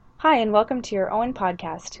Hi, and welcome to your OWYN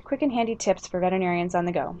podcast, quick and handy tips for veterinarians on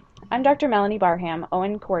the go. I'm Dr. Melanie Barham,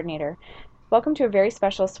 OWYN coordinator. Welcome to a very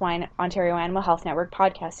special Swine Ontario Animal Health Network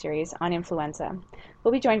podcast series on influenza.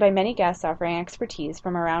 We'll be joined by many guests offering expertise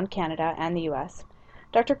from around Canada and the U.S.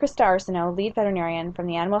 Dr. Krista Arsenault, lead veterinarian from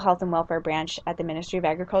the Animal Health and Welfare branch at the Ministry of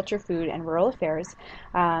Agriculture, Food and Rural Affairs,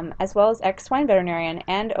 as well as ex-swine veterinarian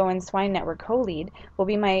and OWYN Swine Network co-lead, will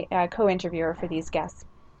be my co-interviewer for these guests.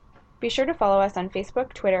 Be sure to follow us on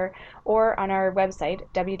Facebook, Twitter, or on our website,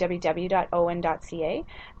 www.owyn.ca,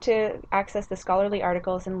 to access the scholarly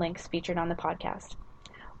articles and links featured on the podcast.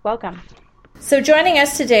 Welcome. So joining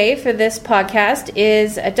us today for this podcast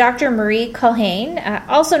is Dr. Marie Culhane,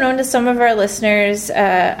 also known to some of our listeners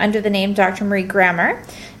under the name Dr. Marie Grammer,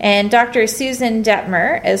 and Dr. Susan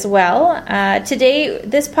Detmer as well. Today,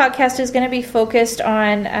 this podcast is going to be focused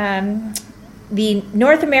on the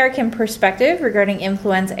North American perspective regarding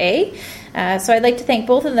influenza A. So I'd like to thank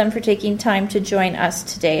both of them for taking time to join us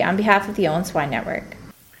today on behalf of the OWYN Swine Network.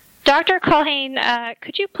 Dr. Culhane,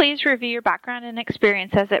 could you please review your background and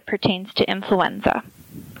experience as it pertains to influenza?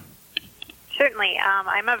 Certainly.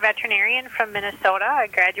 I'm a veterinarian from Minnesota. I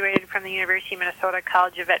graduated from the University of Minnesota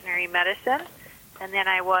College of Veterinary Medicine, and then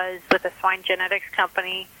I was with a swine genetics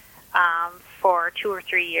company for 2 or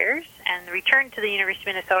 3 years, and returned to the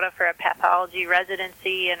University of Minnesota for a pathology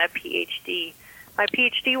residency and a PhD. My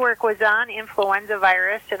PhD work was on influenza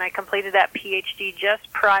virus, and I completed that PhD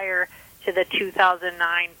just prior to the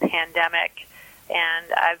 2009 pandemic.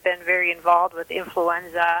 And I've been very involved with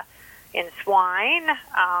influenza in swine,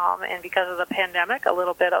 and because of the pandemic, a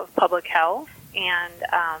little bit of public health, and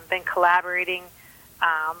been collaborating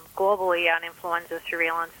globally on influenza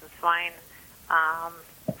surveillance in swine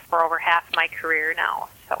for over half my career now.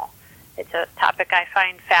 So it's a topic I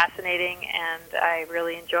find fascinating, and I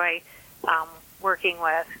really enjoy working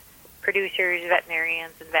with producers,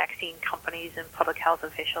 veterinarians, and vaccine companies and public health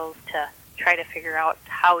officials to try to figure out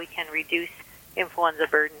how we can reduce influenza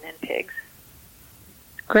burden in pigs.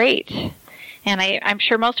 Great. And I'm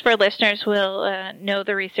sure most of our listeners will know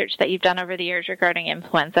the research that you've done over the years regarding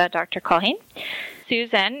influenza, Dr. Culhane.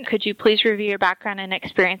 Susan, could you please review your background and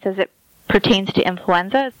experience as it pertains to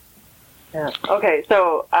influenza? Yeah. Okay,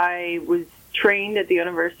 so I was trained at the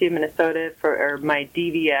University of Minnesota for my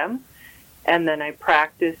DVM, and then I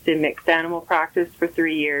practiced in mixed animal practice for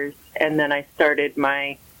 3 years, and then I started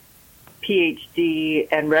my PhD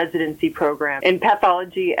and residency program in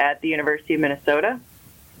pathology at the University of Minnesota.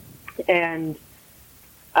 And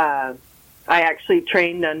I actually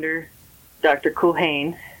trained under Dr.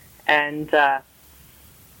 Culhane and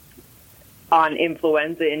on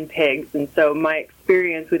influenza in pigs. And so my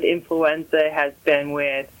experience with influenza has been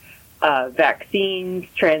with vaccines,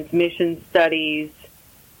 transmission studies,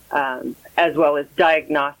 as well as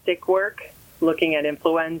diagnostic work, looking at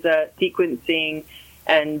influenza, sequencing,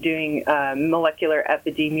 and doing molecular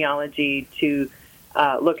epidemiology to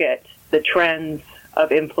look at the trends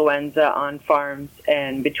of influenza on farms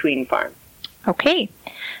and between farms. Okay,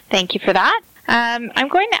 thank you for that. I'm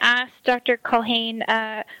going to ask Dr. Culhane,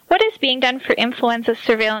 what is being done for influenza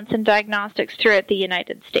surveillance and diagnostics throughout the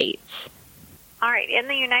United States? All right. In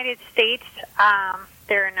the United States,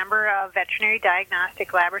 there are a number of veterinary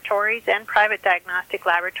diagnostic laboratories and private diagnostic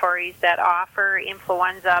laboratories that offer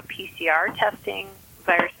influenza PCR testing,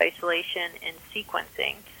 virus isolation, and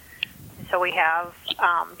sequencing. And so we have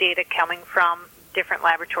data coming from different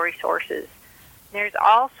laboratory sources. There's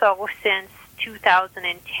also, since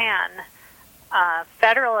 2010, a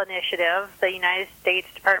federal initiative, the United States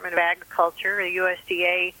Department of Agriculture, the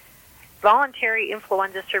USDA, Voluntary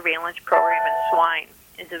Influenza Surveillance Program in swine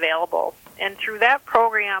is available. And through that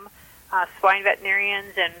program, swine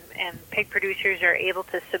veterinarians and pig producers are able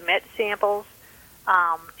to submit samples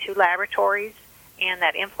to laboratories, and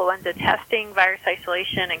that influenza testing, virus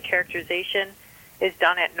isolation, and characterization is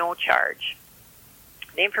done at no charge.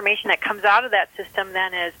 The information that comes out of that system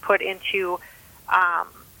then is put into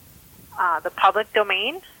the public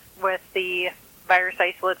domain, with the virus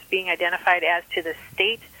isolates being identified as to the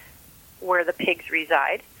state where the pigs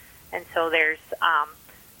reside. And so there's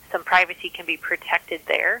some privacy can be protected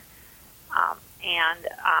there. And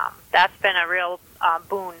that's been a real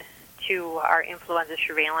boon to our influenza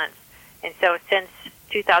surveillance. And so since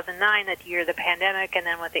 2009, the year of the pandemic, and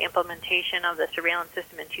then with the implementation of the surveillance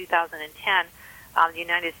system in 2010, the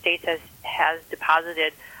United States has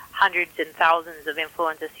deposited hundreds and thousands of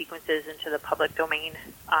influenza sequences into the public domain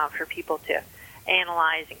for people to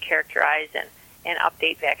analyze and characterize and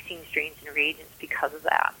update vaccine strains and reagents because of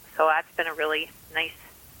that. So that's been a really nice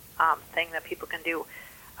thing that people can do.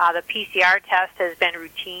 The PCR test has been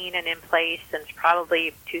routine and in place since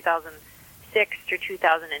probably 2006 2006 through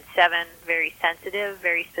 2007, very sensitive,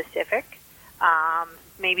 very specific,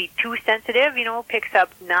 maybe too sensitive, picks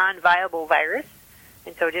up non-viable virus.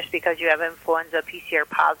 And so just because you have influenza PCR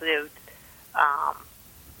positive,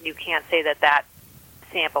 you can't say that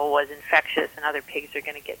sample was infectious and other pigs are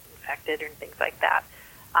going to get infected and things like that.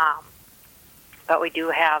 But we do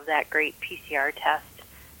have that great PCR test,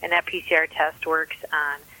 and that PCR test works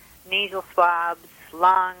on nasal swabs,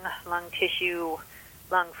 lung tissue,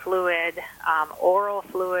 lung fluid, oral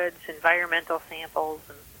fluids, environmental samples,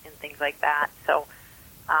 and things like that. So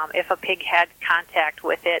if a pig had contact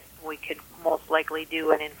with it, we could most likely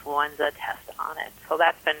do an influenza test on it. So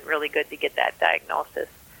that's been really good to get that diagnosis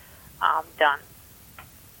done.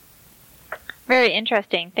 Very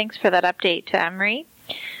interesting. Thanks for that update, Marie.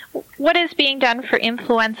 What is being done for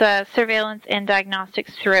influenza surveillance and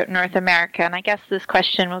diagnostics throughout North America? And I guess this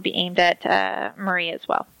question will be aimed at Marie as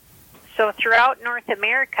well. So throughout North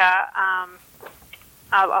America,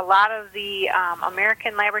 a lot of the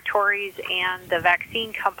American laboratories and the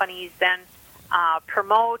vaccine companies then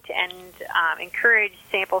promote and encourage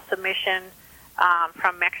sample submission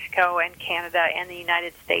from Mexico and Canada and the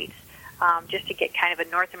United States, just to get kind of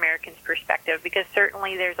a North American's perspective, because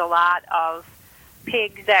certainly there's a lot of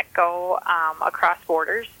pigs that go across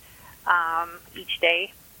borders each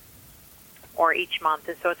day or each month,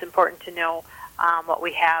 and so it's important to know what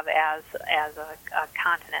we have as a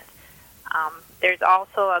continent. There's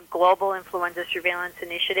also a global influenza surveillance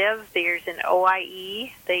initiative. There's an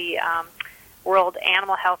OIE, the World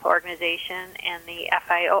Animal Health Organization, and the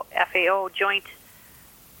FAO joint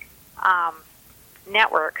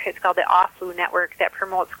network. It's called the OFLU network, that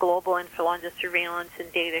promotes global influenza surveillance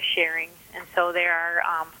and data sharing. And so there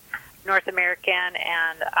are North American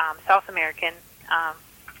and South American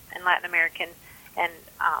and Latin American and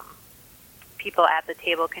people at the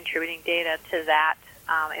table contributing data to that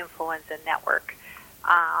influenza network.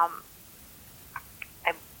 I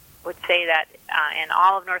would say that in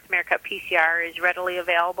all of North America, PCR is readily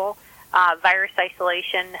available. Virus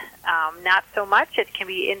isolation, not so much. It can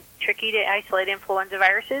be tricky to isolate influenza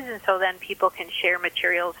viruses, and so then people can share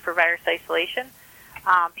materials for virus isolation.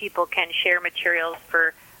 People can share materials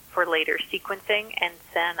for later sequencing, and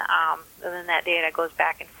then that data goes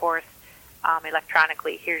back and forth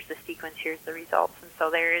electronically. Here's the sequence, here's the results. And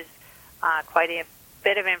so there is quite a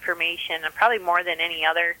bit of information, and probably more than any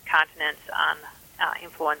other continent, on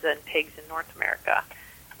influenza in pigs in North America.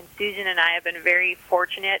 And Susan and I have been very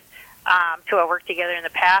fortunate to have worked together in the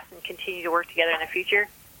past and continue to work together in the future,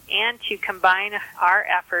 and to combine our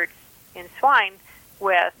efforts in swine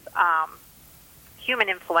with human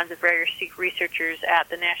influenza researchers at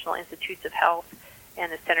the National Institutes of Health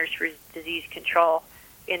and the Centers for Disease Control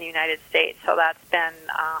in the United States. So that's been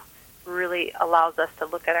really allows us to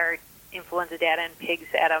look at our influenza data in pigs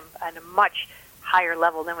at a much higher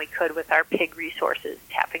level than we could with our pig resources,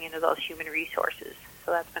 tapping into those human resources.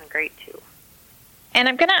 So that's been great too. And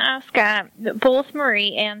I'm going to ask both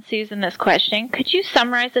Marie and Susan this question. Could you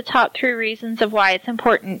summarize the top 3 reasons of why it's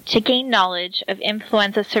important to gain knowledge of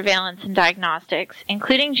influenza surveillance and diagnostics,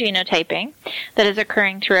 including genotyping, that is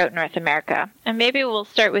occurring throughout North America? And maybe we'll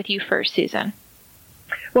start with you first, Susan.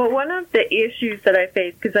 Well, one of the issues that I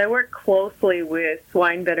face, because I work closely with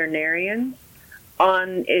swine veterinarians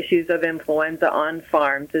on issues of influenza on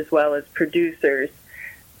farms as well as producers,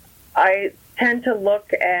 I tend to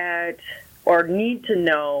look at or need to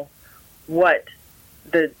know what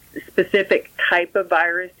the specific type of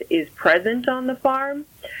virus is present on the farm,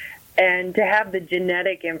 and to have the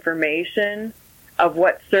genetic information of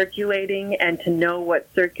what's circulating and to know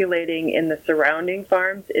what's circulating in the surrounding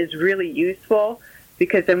farms is really useful,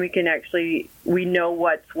 because then we know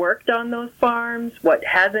what's worked on those farms, what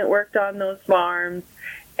hasn't worked on those farms,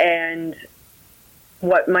 and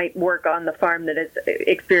what might work on the farm that is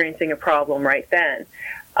experiencing a problem right then.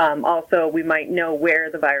 Also, we might know where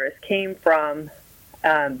the virus came from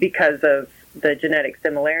because of the genetic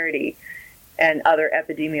similarity and other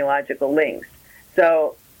epidemiological links.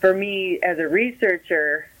 So for me, as a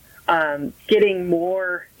researcher, getting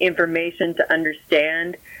more information to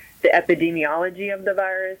understand the epidemiology of the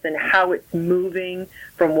virus and how it's moving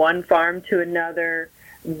from one farm to another,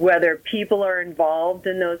 whether people are involved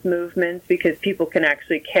in those movements, because people can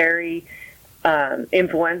actually carry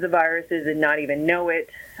influenza viruses and not even know it,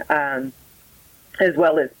 as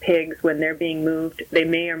well as pigs when they're being moved. They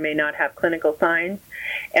may or may not have clinical signs.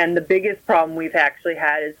 And the biggest problem we've actually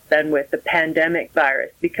had has been with the pandemic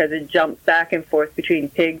virus, because it jumps back and forth between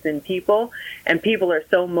pigs and people are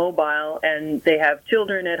so mobile, and they have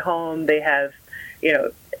children at home, they have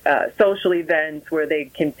social events where they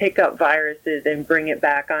can pick up viruses and bring it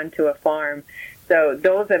back onto a farm. So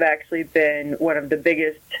those have actually been one of the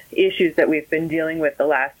biggest issues that we've been dealing with the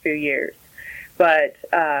last few years. But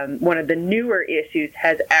one of the newer issues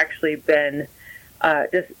has actually been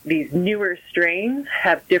just these newer strains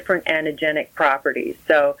have different antigenic properties.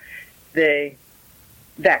 So the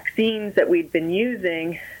vaccines that we've been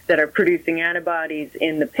using that are producing antibodies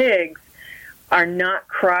in the pigs are not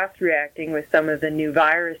cross-reacting with some of the new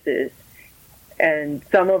viruses. And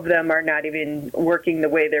some of them are not even working the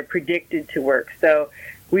way they're predicted to work. So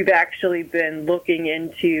we've actually been looking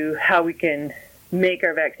into how we can make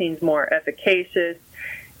our vaccines more efficacious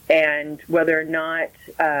and whether or not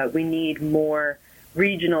we need more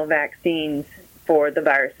regional vaccines for the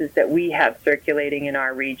viruses that we have circulating in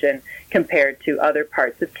our region compared to other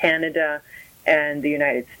parts of Canada and the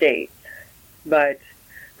United States. But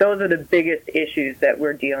those are the biggest issues that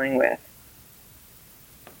we're dealing with.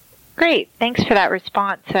 Great. Thanks for that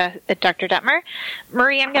response, Dr. Detmer.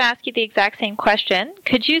 Marie, I'm going to ask you the exact same question.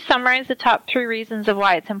 Could you summarize the top 3 reasons of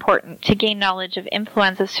why it's important to gain knowledge of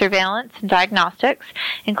influenza surveillance and diagnostics,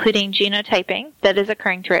 including genotyping, that is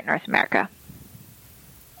occurring throughout North America?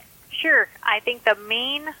 Sure. I think the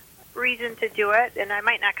main reason to do it, and I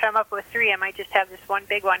might not come up with 3, I might just have this one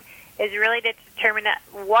big one, is really to determine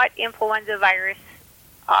what influenza virus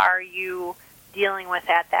are you dealing with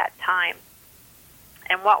at that time.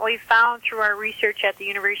 And what we found through our research at the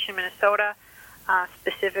University of Minnesota,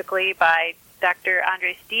 specifically by Dr.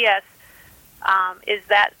 Andres Diaz, is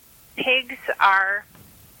that pigs are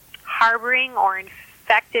harboring or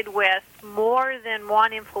infected with more than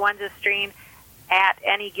one influenza strain at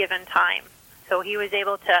any given time. So he was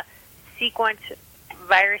able to sequence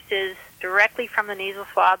viruses directly from the nasal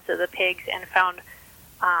swabs of the pigs and found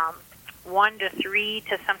 1 to 3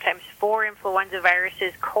 to sometimes 4 influenza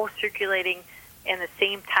viruses co-circulating in the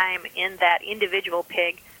same time in that individual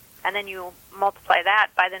pig, and then you multiply that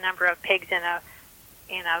by the number of pigs in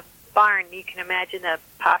a barn. You can imagine the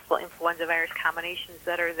possible influenza virus combinations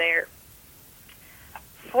that are there.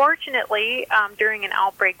 Fortunately, during an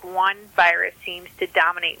outbreak, one virus seems to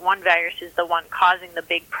dominate. One virus is the one causing the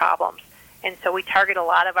big problems, and so we target a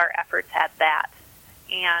lot of our efforts at that.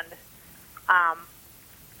 And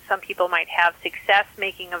some people might have success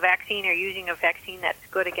making a vaccine or using a vaccine that's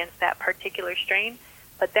good against that particular strain.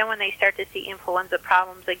 But then when they start to see influenza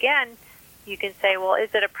problems again, you can say, well, is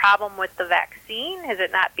it a problem with the vaccine? Is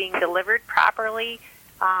it not being delivered properly?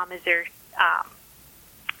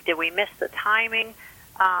 Did we miss the timing?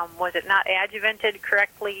 Was it not adjuvanted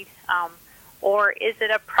correctly? Or is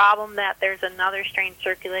it a problem that there's another strain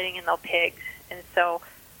circulating in the pigs? And so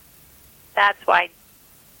that's why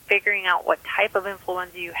figuring out what type of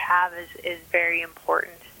influenza you have is very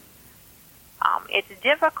important. It's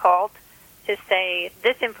difficult to say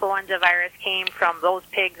this influenza virus came from those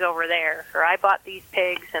pigs over there, or I bought these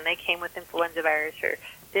pigs and they came with influenza virus, or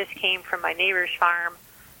this came from my neighbor's farm.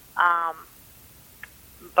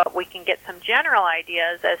 But we can get some general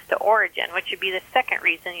ideas as to origin, which would be the second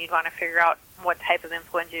reason you'd want to figure out what type of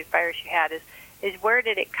influenza virus you had, is where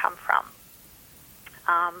did it come from?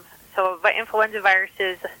 So influenza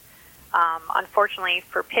viruses, unfortunately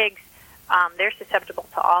for pigs, they're susceptible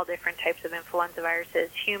to all different types of influenza viruses,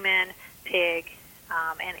 human, pig,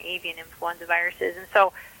 and avian influenza viruses. And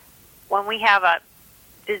so when we have a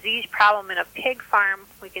disease problem in a pig farm,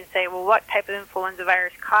 we can say, well, what type of influenza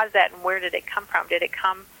virus caused that and where did it come from? Did it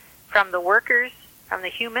come from the workers, from the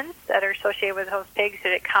humans that are associated with those pigs?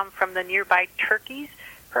 Did it come from the nearby turkeys,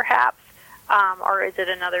 perhaps? Or is it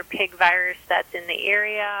another pig virus that's in the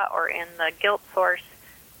area or in the gilt source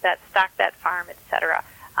that stocked that farm, etc.?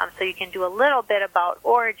 So you can do a little bit about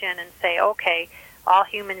origin and say, okay, all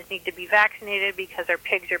humans need to be vaccinated because our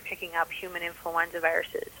pigs are picking up human influenza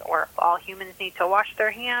viruses, or all humans need to wash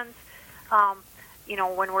their hands,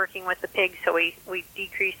 when working with the pigs, so we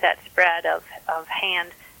decrease that spread of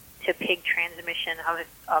hand to pig transmission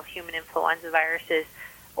of human influenza viruses.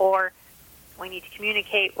 Or we need to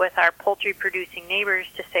communicate with our poultry-producing neighbors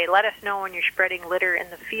to say, let us know when you're spreading litter in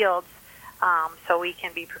the fields, so we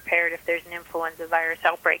can be prepared if there's an influenza virus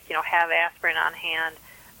outbreak. Have aspirin on hand,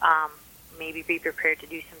 maybe be prepared to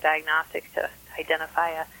do some diagnostics to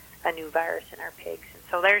identify a new virus in our pigs. And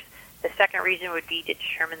so there's the second reason would be to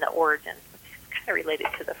determine the origin, which is kind of related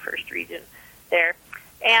to the first reason there.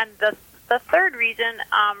 And the third reason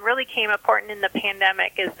really came important in the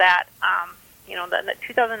pandemic is that, the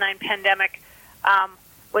 2009 pandemic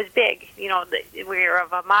was big. We were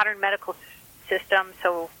of a modern medical system,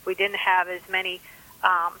 so we didn't have as many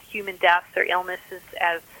human deaths or illnesses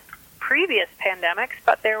as previous pandemics,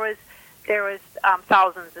 but there was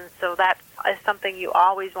thousands, and so that is something you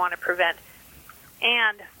always want to prevent.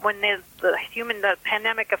 And when the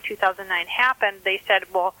pandemic of 2009 happened, they said,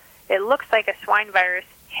 well, it looks like a swine virus.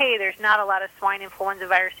 Hey, there's not a lot of swine influenza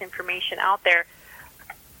virus information out there.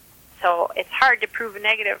 So it's hard to prove a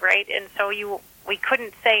negative, right? And so we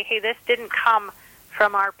couldn't say, hey, this didn't come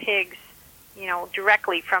from our pigs,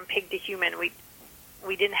 directly from pig to human. We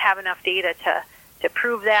didn't have enough data to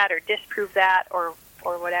prove that or disprove that or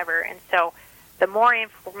whatever. And so the more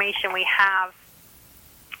information we have,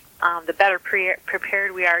 the better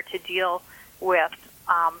prepared we are to deal with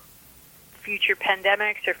future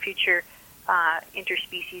pandemics or future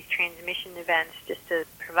interspecies transmission events, just to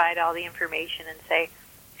provide all the information and say,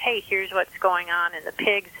 hey, here's what's going on in the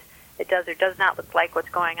pigs. It does or does not look like what's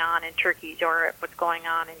going on in turkeys or what's going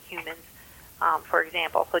on in humans, for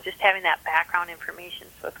example. So just having that background information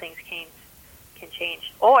so things can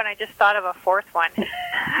change. Oh, and I just thought of a fourth one.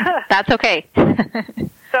 That's okay.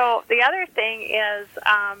 So the other thing is,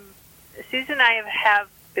 Susan and I have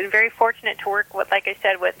been very fortunate to work with, like I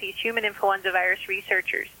said, with these human influenza virus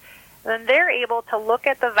researchers. And they're able to look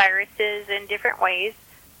at the viruses in different ways.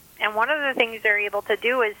 And one of the things they're able to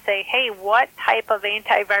do is say, hey, what type of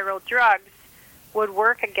antiviral drugs would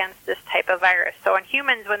work against this type of virus? So in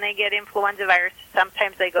humans, when they get influenza virus,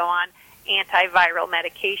 sometimes they go on antiviral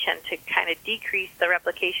medication to kind of decrease the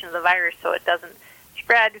replication of the virus so it doesn't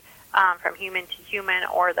spread from human to human,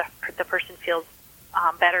 or the person feels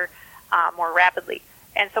better more rapidly.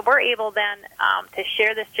 And so we're able then to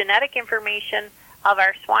share this genetic information of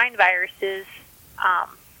our swine viruses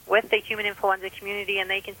with the human influenza community, and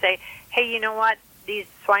they can say, hey, you know what, these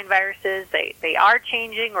swine viruses, they are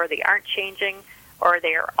changing or they aren't changing, or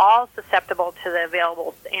they are all susceptible to the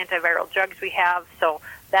available antiviral drugs we have, so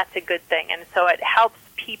that's a good thing. And so it helps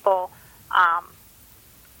people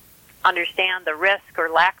understand the risk or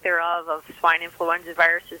lack thereof of swine influenza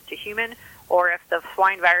viruses to human, or if the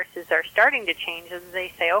swine viruses are starting to change, then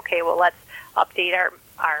they say, okay, well, let's update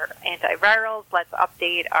our antivirals, let's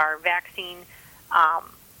update our vaccine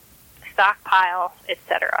stockpile,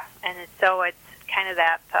 etc. And so it's kind of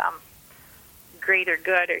that greater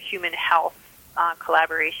good or human health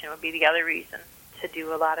collaboration would be the other reason to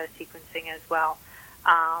do a lot of sequencing as well.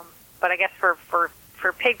 But I guess for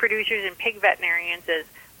pig producers and pig veterinarians is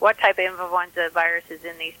what type of influenza virus is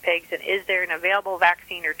in these pigs, and is there an available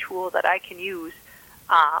vaccine or tool that I can use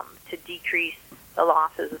to decrease the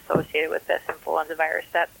losses associated with this influenza virus?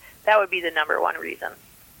 That would be the number one reason.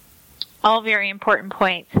 All very important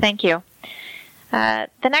points. Thank you. The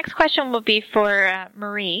next question will be for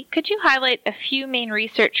Marie. Could you highlight a few main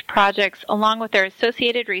research projects along with their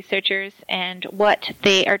associated researchers and what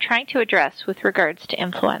they are trying to address with regards to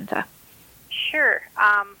influenza? Sure.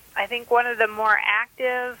 I think one of the more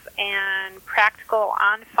active and practical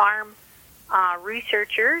on-farm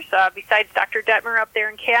researchers, besides Dr. Detmer up there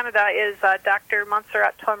in Canada, is Dr.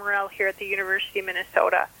 Montserrat Tomarel here at the University of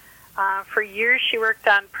Minnesota. For years, she worked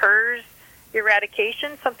on PRRS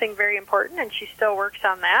eradication, something very important, and she still works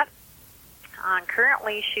on that.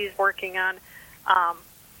 Currently, she's working on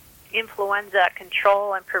influenza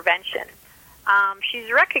control and prevention.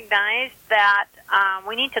 She's recognized that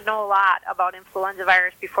we need to know a lot about influenza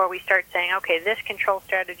virus before we start saying, okay, this control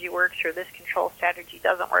strategy works or this control strategy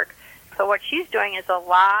doesn't work. So what she's doing is a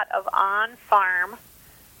lot of on-farm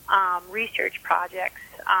research projects.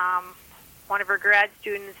 One of her grad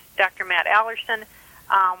students, Dr. Matt Allerson,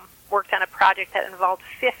 worked on a project that involved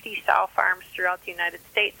 50 sow farms throughout the United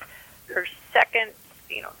States. Her second,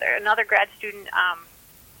 another grad student,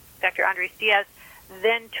 Dr. Andres Diaz,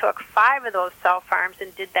 then took 5 of those sow farms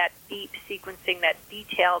and did that deep sequencing, that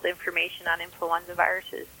detailed information on influenza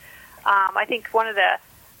viruses. I think one of the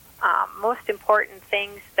most important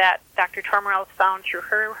things that Dr. Tomarel found through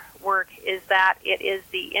her work is that it is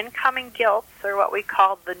the incoming gilts, or what we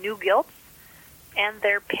call the new gilts, and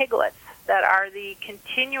their piglets that are the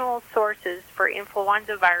continual sources for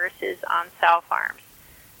influenza viruses on sow farms.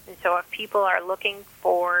 And so if people are looking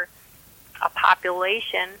for a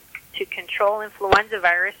population to control influenza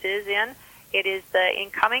viruses in, it is the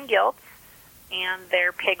incoming gilts and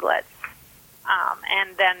their piglets.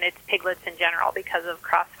 And then it's piglets in general because of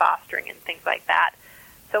cross-fostering and things like that.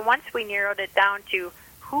 So once we narrowed it down to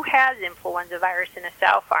who has influenza virus in a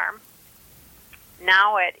sow farm,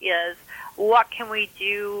 now it is what can we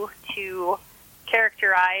do to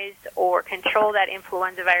characterize or control that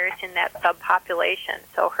influenza virus in that subpopulation.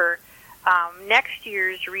 So her next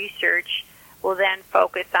year's research will then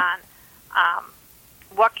focus on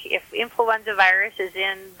what if influenza virus is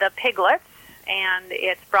in the piglets and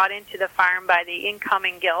it's brought into the farm by the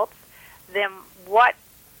incoming gilts, then what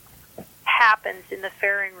happens in the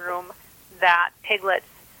farrowing room that piglets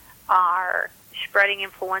are spreading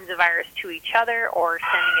influenza virus to each other or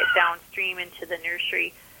sending it downstream into the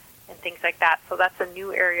nursery and things like that. So that's a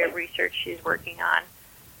new area of research she's working on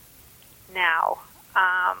now.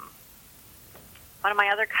 One of my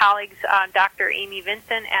other colleagues, Dr. Amy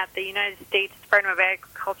Vincent at the United States Department of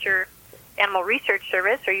Agriculture Animal Research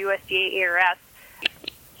Service, or USDA-ARS,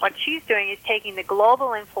 what she's doing is taking the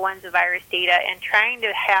global influenza virus data and trying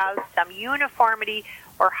to have some uniformity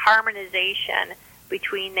or harmonization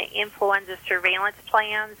between the influenza surveillance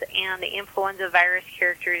plans and the influenza virus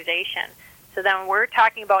characterization. So then when we're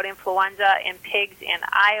talking about influenza in pigs in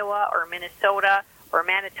Iowa or Minnesota or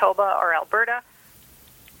Manitoba or Alberta,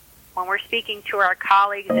 when we're speaking to our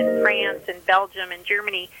colleagues in France and Belgium and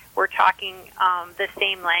Germany, we're talking the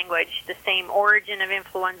same language, the same origin of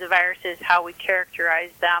influenza viruses, how we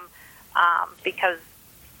characterize them, because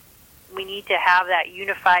we need to have that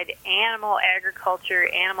unified animal agriculture,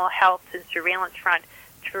 animal health, and surveillance front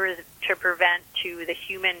to prevent to the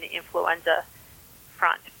human influenza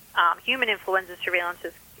front. Human influenza surveillance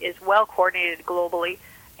is well coordinated globally,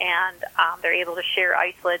 and they're able to share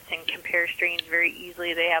isolates and compare strains very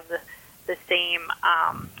easily. They have the same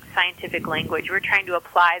scientific language. We're trying to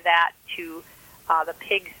apply that to the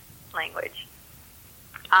pig's language.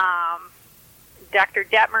 Dr.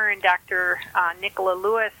 Detmer and Dr. Nicola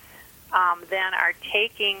Lewis then are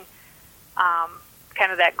taking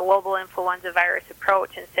kind of that global influenza virus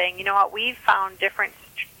approach and saying, you know what, we've found different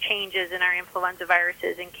changes in our influenza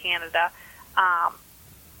viruses in Canada.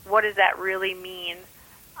 What does that really mean?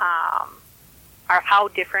 Or how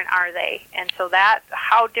different are they? And so that,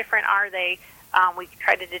 how different are they, we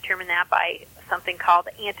try to determine that by something called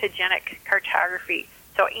antigenic cartography.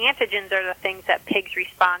 So antigens are the things that pigs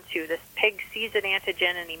respond to. This pig sees an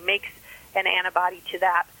antigen and he makes an antibody to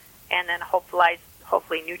that and then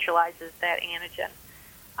hopefully neutralizes that antigen.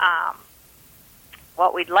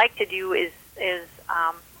 What we'd like to do is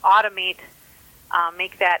automate,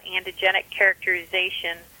 make that antigenic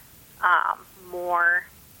characterization more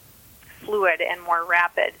fluid and more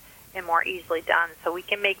rapid and more easily done. So we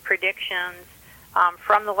can make predictions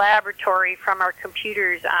from the laboratory, from our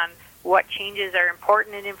computers on what changes are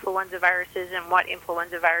important in influenza viruses and what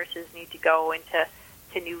influenza viruses need to go into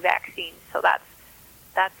new vaccines. So that's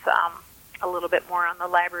a little bit more on the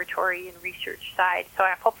laboratory and research side. So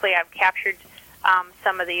hopefully I've captured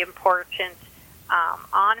some of the important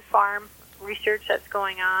on-farm research that's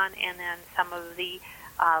going on, and then some of the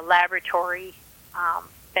laboratory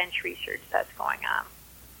bench research that's going on.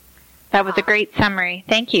 That was a great summary.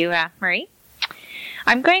 Thank you, Marie.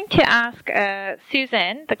 I'm going to ask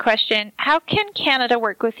Susan the question, how can Canada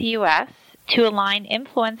work with the U.S. to align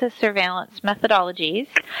influenza surveillance methodologies,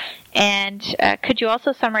 and could you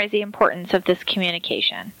also summarize the importance of this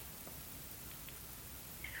communication?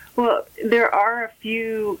 Well, there are a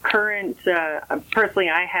few current, personally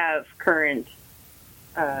I have current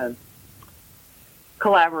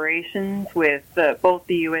collaborations with both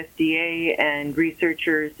the USDA and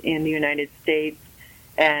researchers in the United States,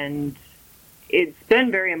 and it's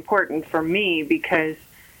been very important for me because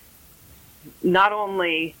not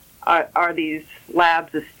only are these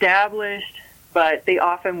labs established, but they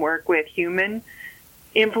often work with human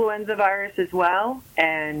influenza virus as well,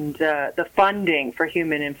 and the funding for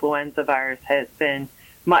human influenza virus has been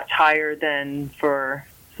much higher than for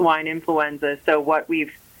swine influenza. So what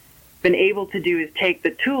we've been able to do is take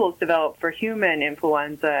the tools developed for human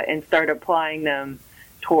influenza and start applying them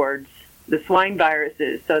towards the swine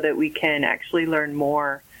viruses so that we can actually learn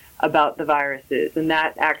more about the viruses. And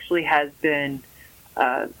that actually has been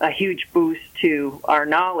a huge boost to our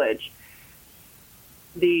knowledge.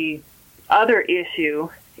 The other issue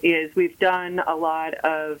is we've done a lot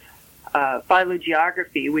of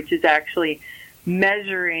phylogeography, which is actually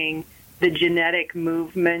measuring the genetic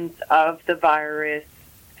movements of the virus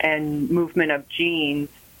and movement of genes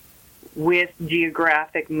with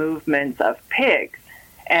geographic movements of pigs.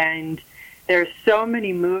 And there's so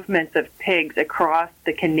many movements of pigs across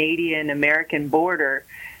the Canadian-American border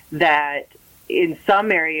that in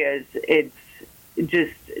some areas it's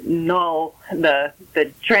just null. The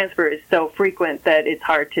transfer is so frequent that it's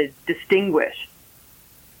hard to distinguish.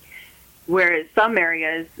 Whereas some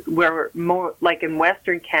areas where more, like in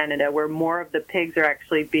Western Canada, where more of the pigs are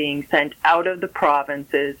actually being sent out of the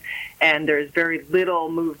provinces and there's very little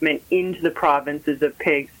movement into the provinces of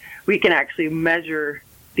pigs, we can actually measure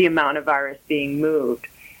the amount of virus being moved.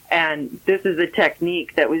 And this is a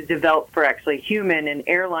technique that was developed for actually human and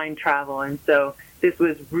airline travel, and so this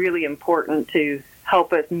was really important to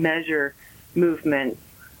help us measure movement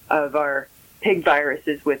of our pig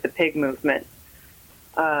viruses with the pig movement.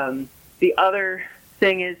 The other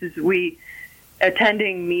thing is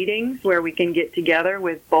attending meetings where we can get together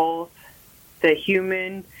with both the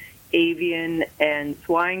human, avian, and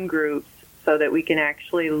swine groups so that we can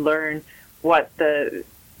actually learn what the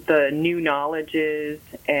new knowledge is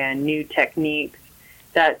and new techniques.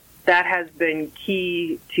 That has been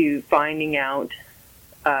key to finding out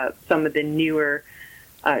some of the newer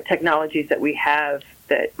technologies that we have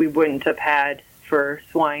that we wouldn't have had for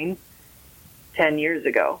swine 10 years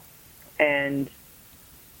ago. And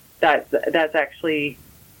that's actually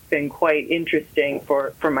been quite interesting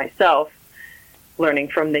for myself, learning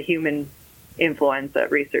from the human influenza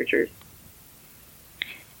researchers.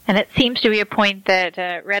 And it seems to be a point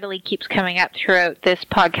that readily keeps coming up throughout this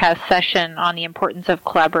podcast session on the importance of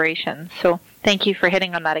collaboration. So thank you for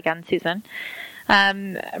hitting on that again, Susan.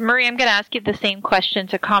 Marie, I'm going to ask you the same question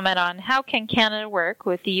to comment on how can Canada work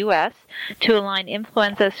with the U.S. to align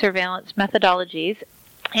influenza surveillance methodologies,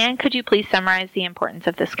 and could you please summarize the importance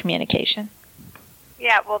of this communication?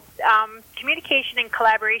 Yeah, well, communication and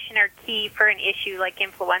collaboration are key for an issue like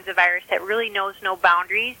influenza virus that really knows no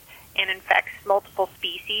boundaries and infects multiple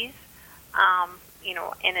species,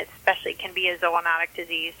 and it especially can be a zoonotic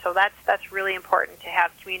disease. So that's really important to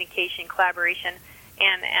have communication, collaboration,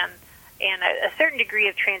 and a certain degree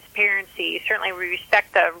of transparency. Certainly, we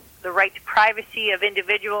respect the right to privacy of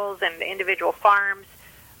individuals and individual farms,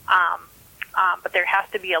 but there has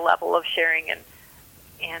to be a level of sharing and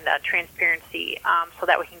transparency so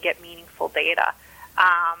that we can get meaningful data.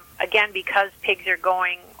 Again, because pigs are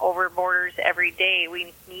going over borders every day,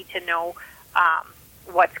 we need to know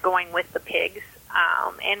what's going with the pigs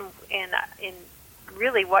and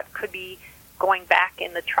really what could be going back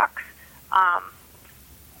in the trucks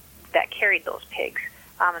that carried those pigs,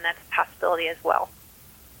 and that's a possibility as well.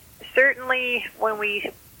 Certainly, when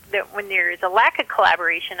there is a lack of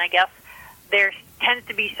collaboration, I guess there tends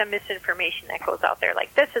to be some misinformation that goes out there,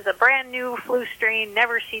 like this is a brand new flu strain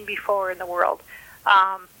never seen before in the world.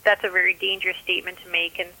 That's a very dangerous statement to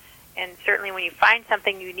make, and certainly when you find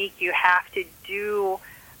something unique, you have to do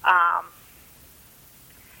an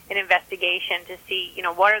investigation to see,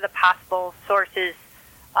 what are the possible sources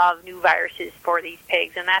of new viruses for these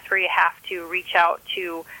pigs, and that's where you have to reach out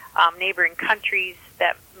to neighboring countries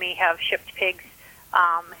that may have shipped pigs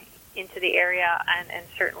into the area, and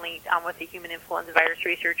certainly with the human influenza virus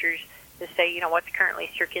researchers to say, what's currently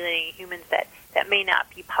circulating in humans that may not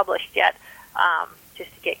be published yet,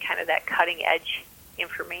 just to get kind of that cutting edge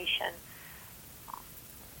information.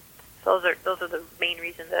 Those are the main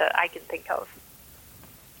reasons that I can think of.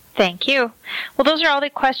 Thank you. Well, those are all the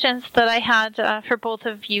questions that I had for both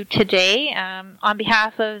of you today. On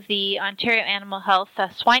behalf of the Ontario Animal Health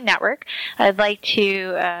Swine Network, I'd like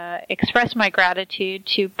to express my gratitude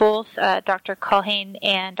to both Dr. Culhane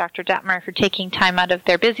and Dr. Detmer for taking time out of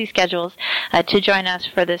their busy schedules to join us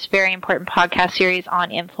for this very important podcast series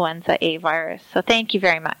on influenza A virus. So thank you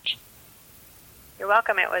very much. You're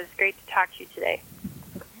welcome. It was great to talk to you today.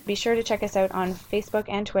 Be sure to check us out on Facebook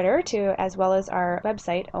and Twitter, as well as our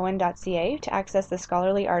website, owen.ca, to access the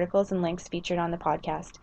scholarly articles and links featured on the podcast.